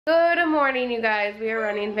Good morning, you guys. We are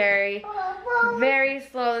running very, very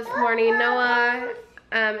slow this morning. Noah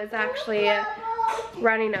is actually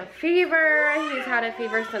running a fever. He's had a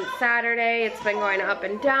fever since Saturday. It's been going up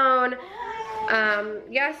and down.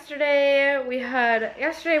 Yesterday we had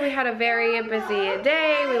a very busy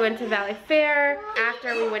day. We went to Valley Fair.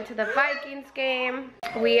 After we went to the Vikings game,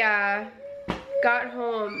 we got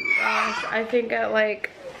home, gosh, I think at like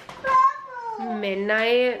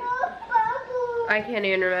midnight. I can't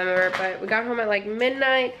even remember, but we got home at like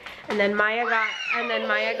midnight, and then Maya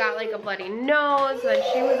got like a bloody nose, and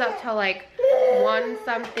she was up till like 1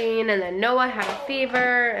 something, and then Noah had a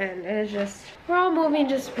fever, and it is just, we're all moving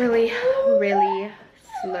just really, really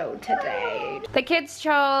slow today. The kids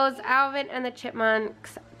chose Alvin and the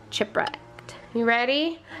Chipmunks Chipwrecked. You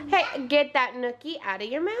ready? Hey, get that nookie out of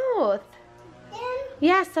your mouth.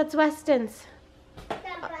 Yes, that's Weston's.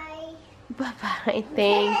 Bye-bye. Bye-bye,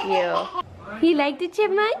 thank you. You like the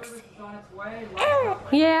chipmunks?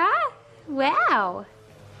 Yeah? Wow.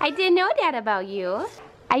 I didn't know that about you.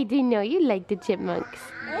 I didn't know you liked the chipmunks.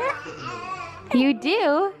 You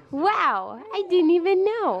do? Wow. I didn't even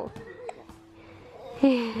know.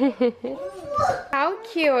 How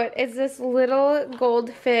cute is this little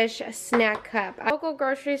goldfish snack cup? Our local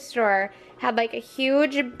grocery store had like a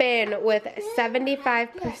huge bin with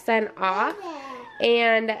 75% off,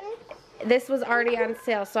 and this was already on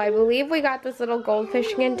sale, so I believe we got this little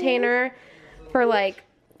goldfish container for like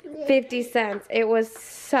 50 cents. It was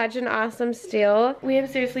such an awesome steal. We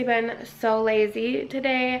have seriously been so lazy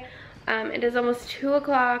today. It is almost 2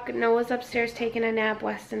 o'clock. Noah's upstairs taking a nap.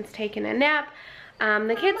 Weston's taking a nap.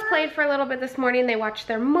 The kids played for a little bit this morning. They watched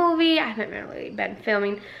their movie. I haven't really been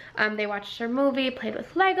filming. They watched their movie, played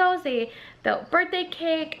with Legos. They built birthday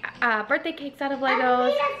cakes out of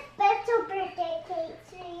Legos. I made a special birthday cake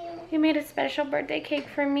for you. You made a special birthday cake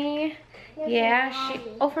for me? Yeah,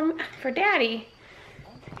 for Daddy.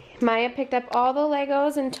 Maya picked up all the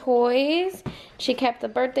Legos and toys. She kept the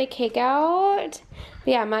birthday cake out.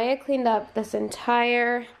 But yeah, Maya cleaned up this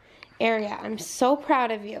entire area. I'm so proud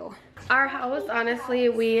of you. Our house, honestly,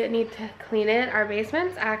 we need to clean it. Our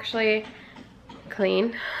basement's actually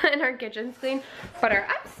clean and our kitchen's clean, but our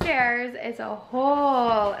upstairs is a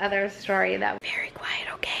whole other story. That very quiet,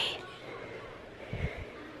 okay?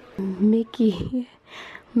 Mickey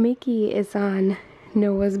is on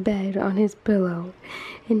Noah's bed on his pillow,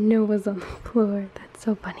 and Noah's on the floor. That's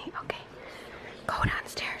so funny. Okay, go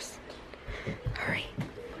downstairs. Hurry,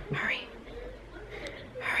 hurry.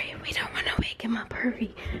 Hurry, we don't want to wake him up.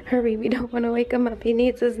 Hurry, hurry, we don't want to wake him up. He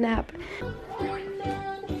needs his nap.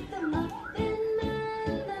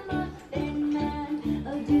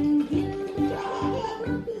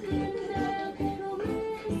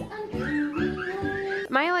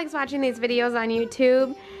 Maya likes watching these videos on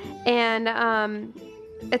YouTube, and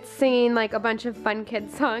it's singing like a bunch of fun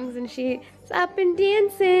kid songs, and she's up and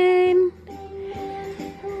dancing.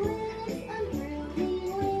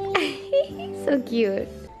 So cute.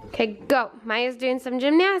 Okay, go. Maya's doing some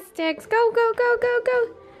gymnastics. Go, go, go, go,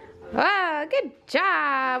 go. Wow, good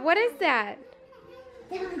job. What is that?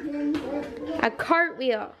 A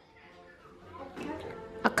cartwheel.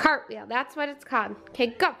 A cartwheel. That's what it's called. Okay,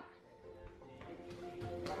 go.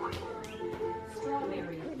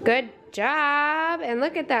 Good job. And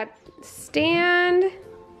look at that stand.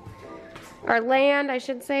 Or land, I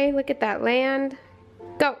should say. Look at that land.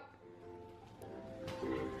 Go.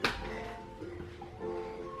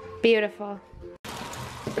 Beautiful.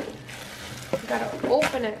 You gotta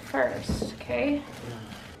open it first, okay?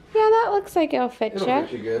 Yeah, that looks like it'll fit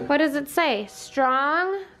you. What does it say?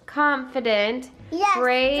 Strong, confident, yes,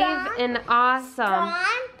 brave, strong, and awesome. Strong,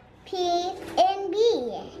 P and B.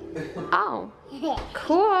 Oh,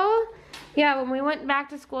 cool. Yeah, when we went back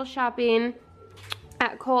to school shopping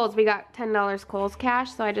at Kohl's, we got $10 Kohl's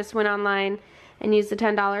cash, so I just went online and used the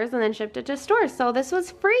 $10 and then shipped it to stores. So this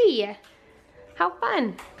was free. How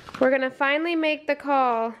fun. We're gonna finally make the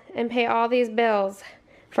call and pay all these bills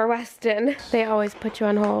for Weston. They always put you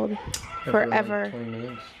on hold forever. Like 20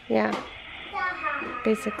 minutes. Yeah,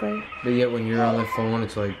 basically. But yet when you're on the phone,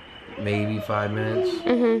 it's like maybe 5 minutes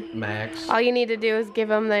max. All you need to do is give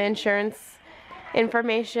them the insurance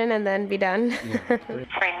information and then be done. Yeah.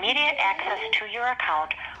 For immediate access to your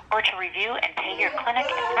account or to review and pay your clinic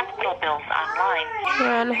and hospital bills online.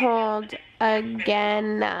 We're on hold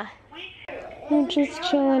again. I'm just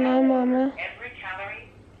chilling on Mama.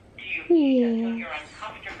 Yeah.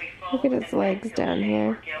 Look at his legs down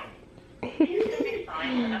here.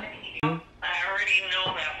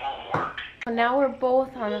 Now we're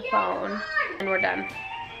both on the phone and we're done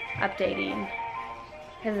updating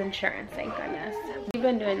his insurance, thank goodness. We've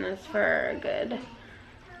been doing this for a good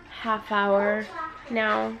half hour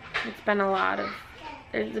now. It's been a lot of,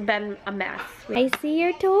 there's been a mess. I see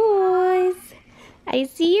your toys. I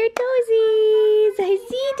see your toesies. I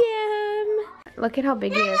see them. Look at how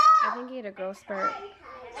big he is. I think he had a growth spurt.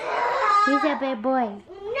 He's a big boy.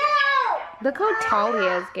 No! Look how tall he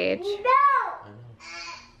is, Gage. No!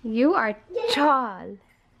 You are tall.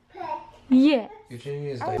 Yeah. You're changing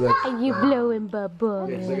his diaper. And you blowing bubbles.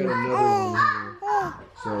 Yeah, 'cause I got another one here.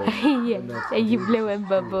 So, Yeah. And you blowing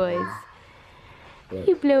bubbles. but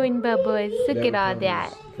You blowing bubbles. Look that at all covers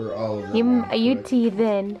that. For all of them. Are you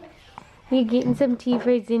teething? You getting some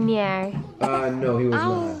teethers in there? No, he was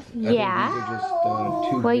not. I yeah. think these are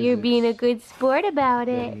just 2 Well, you're visits being a good sport about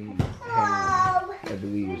that it. he had, I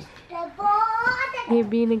believe. You're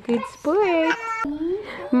being a good sport.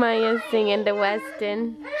 Maya's singing to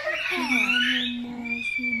Weston.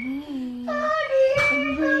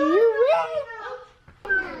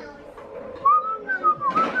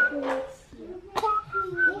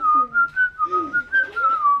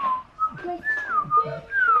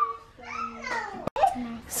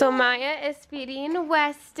 So Maya is feeding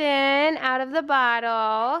Weston out of the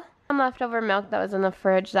bottle. Some leftover milk that was in the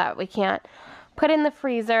fridge that we can't put in the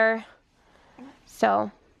freezer. So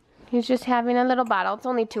he's just having a little bottle. It's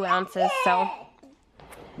only 2 ounces, so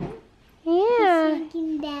yeah.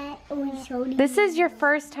 This is your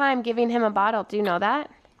first time giving him a bottle. Do you know that?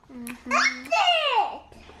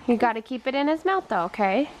 You got to keep it in his mouth though,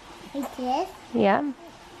 okay? Like this? Yeah.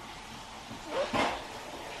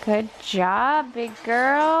 Good job, big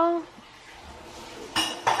girl.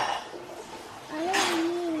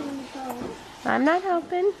 I'm not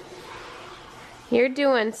helping. You're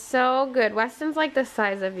doing so good. Weston's like the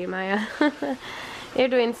size of you, Maya. You're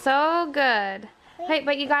doing so good. Hey,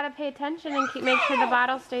 but you gotta pay attention and make sure the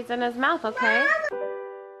bottle stays in his mouth, okay?